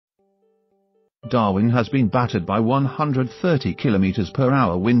Darwin has been battered by 130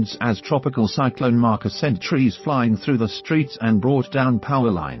 km/h winds as Tropical Cyclone Marcus sent trees flying through the streets and brought down power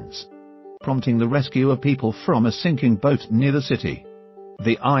lines, prompting the rescue of people from a sinking boat near the city.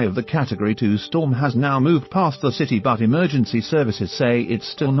 The eye of the Category 2 storm has now moved past the city, but emergency services say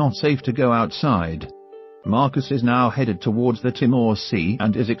it's still not safe to go outside. Marcus is now headed towards the Timor Sea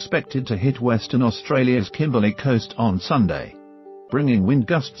and is expected to hit Western Australia's Kimberley coast on Sunday. Bringing wind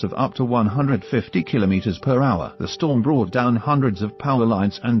gusts of up to 150 km/h, the storm brought down hundreds of power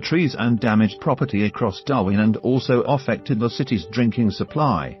lines and trees and damaged property across Darwin and also affected the city's drinking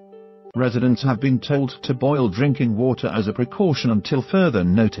supply. Residents have been told to boil drinking water as a precaution until further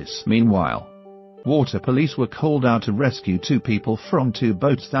notice. Meanwhile, water police were called out to rescue two people from two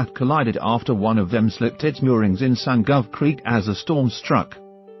boats that collided after one of them slipped its moorings in Sangove Creek as a storm struck.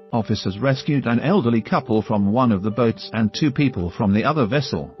 Officers rescued an elderly couple from one of the boats and two people from the other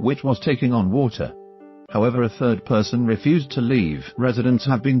vessel, which was taking on water. However, a third person refused to leave. Residents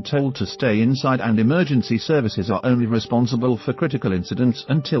have been told to stay inside and emergency services are only responsible for critical incidents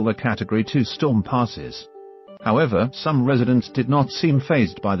until the Category 2 storm passes. However, some residents did not seem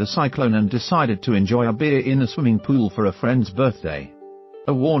fazed by the cyclone and decided to enjoy a beer in a swimming pool for a friend's birthday.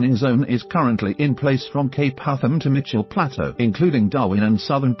 A warning zone is currently in place from Cape Hutham to Mitchell Plateau, including Darwin and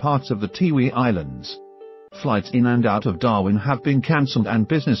southern parts of the Tiwi Islands. Flights in and out of Darwin have been cancelled and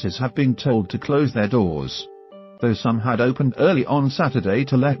businesses have been told to close their doors. Though some had opened early on Saturday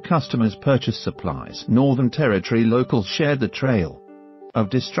to let customers purchase supplies, Northern Territory locals shared the trail of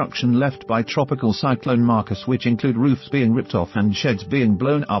destruction left by Tropical Cyclone Marcus, which include roofs being ripped off and sheds being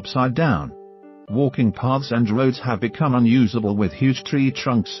blown upside down. Walking paths and roads have become unusable with huge tree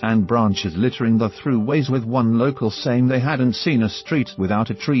trunks and branches littering the throughways, with one local saying they hadn't seen a street without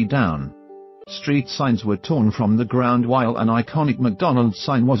a tree down. Street signs were torn from the ground while an iconic McDonald's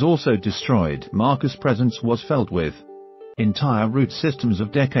sign was also destroyed. Marcus' presence was felt with entire root systems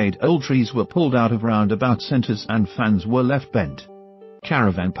of decade-old trees were pulled out of roundabout centers and fans were left bent.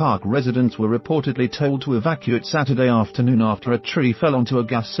 Caravan Park residents were reportedly told to evacuate Saturday afternoon after a tree fell onto a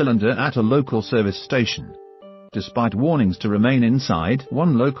gas cylinder at a local service station. Despite warnings to remain inside,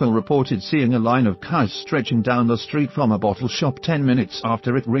 one local reported seeing a line of cars stretching down the street from a bottle shop 10 minutes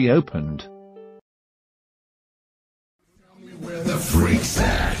after it reopened. Where the freaks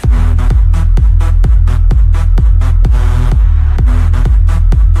at?